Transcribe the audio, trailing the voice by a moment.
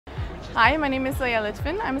Hi, my name is Silja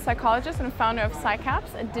Litvin. I'm a psychologist and founder of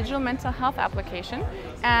PsycApps, a digital mental health application.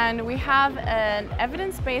 And we have an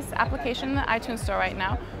evidence-based application in the iTunes Store right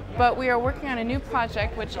now, but we are working on a new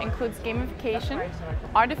project which includes gamification,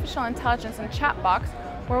 artificial intelligence, and chat box,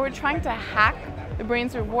 where we're trying to hack the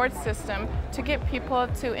brain's reward system to get people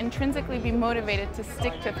to intrinsically be motivated to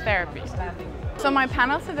stick to therapy. So my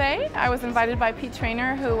panel today, I was invited by Pete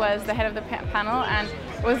Trainer, who was the head of the panel, and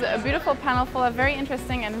it was a beautiful panel full of very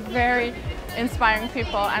interesting and very inspiring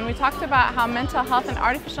people. And we talked about how mental health and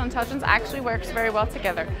artificial intelligence actually works very well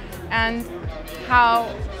together, and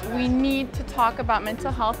how we need to talk about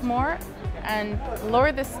mental health more and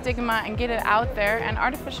lower the stigma and get it out there, and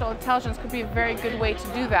artificial intelligence could be a very good way to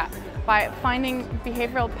do that by finding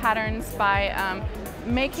behavioral patterns, by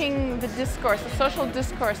making the discourse, the social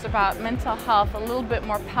discourse about mental health a little bit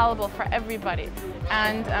more palatable for everybody.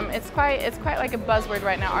 And it's quite like a buzzword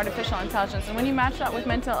right now, artificial intelligence. And when you match that with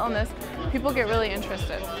mental illness, people get really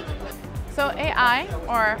interested. So AI,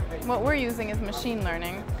 or what we're using is machine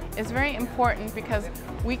learning, is very important because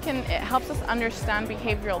it helps us understand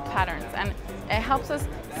behavioral patterns, and it helps us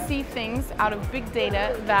see things out of big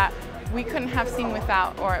data that we couldn't have seen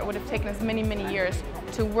without, or it would have taken us many, many years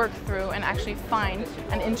to work through and actually find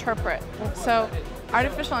and interpret. So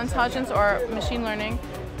artificial intelligence or machine learning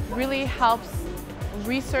really helps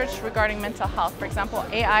research regarding mental health. For example,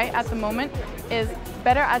 AI at the moment is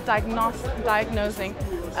better at diagnosing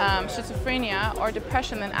schizophrenia or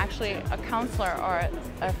depression than actually a counselor or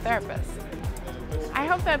a therapist. I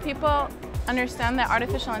hope that people understand that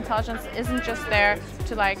artificial intelligence isn't just there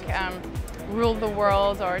to rule the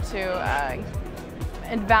world or to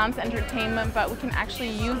advance entertainment, but we can actually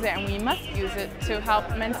use it, and we must use it to help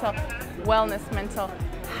mental wellness, mental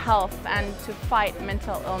health, and to fight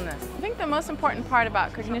mental illness. I think the most important part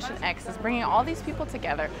about CognitionX is bringing all these people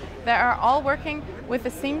together that are all working with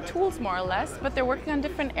the same tools more or less, but they're working on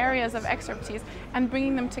different areas of expertise and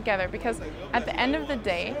bringing them together, because at the end of the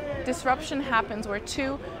day, disruption happens where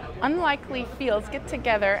two unlikely fields get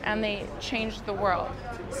together and they change the world.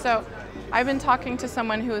 So I've been talking to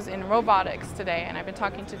someone who is in robotics today, and I've been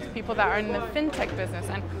talking to people that are in the fintech business,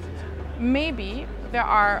 and maybe there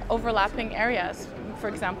are overlapping areas. For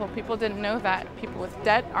example, people didn't know that people with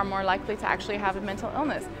debt are more likely to actually have a mental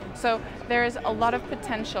illness. So there is a lot of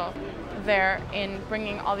potential there in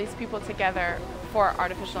bringing all these people together for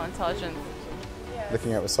artificial intelligence.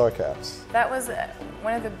 Looking at the PsycApps. That was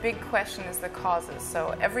one of the big questions, the causes.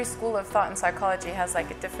 So every school of thought in psychology has like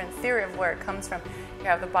a different theory of where it comes from. You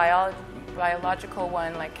have the biological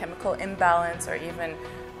one, like chemical imbalance or even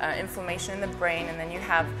inflammation in the brain, and then you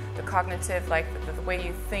have the cognitive, like the way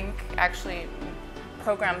you think actually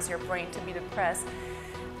programs your brain to be depressed.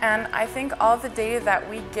 And I think all the data that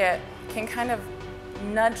we get can kind of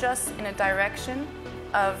nudge us in a direction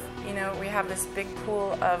of, we have this big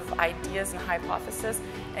pool of ideas and hypotheses,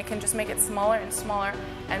 and it can just make it smaller and smaller,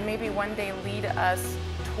 and maybe one day lead us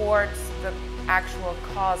towards the actual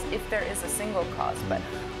cause, if there is a single cause. But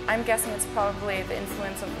I'm guessing it's probably the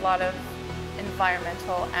influence of a lot of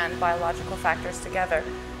environmental and biological factors together,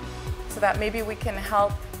 so that maybe we can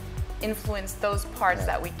help influence those parts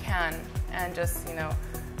that we can, and just,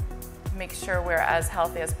 make sure we're as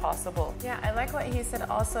healthy as possible. Yeah, I like what he said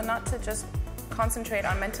also, not to just concentrate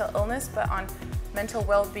on mental illness, but on mental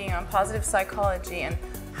well-being, on positive psychology, and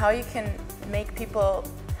how you can make people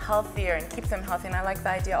healthier and keep them healthy. And I like the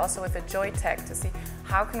idea also with the joy tech, to see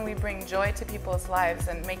how can we bring joy to people's lives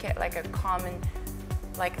and make it like a common,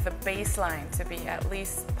 like the baseline to be at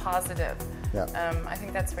least positive. Yeah. I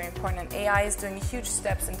think that's very important. And AI is doing huge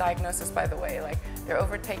steps in diagnosis, by the way. Like, they're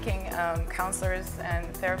overtaking counselors and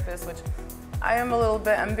therapists, which I am a little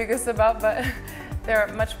bit ambiguous about, but they're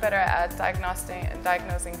much better at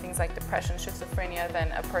diagnosing things like depression, schizophrenia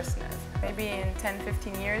than a person is. Maybe in 10,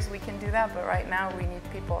 15 years we can do that, but right now we need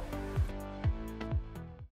people.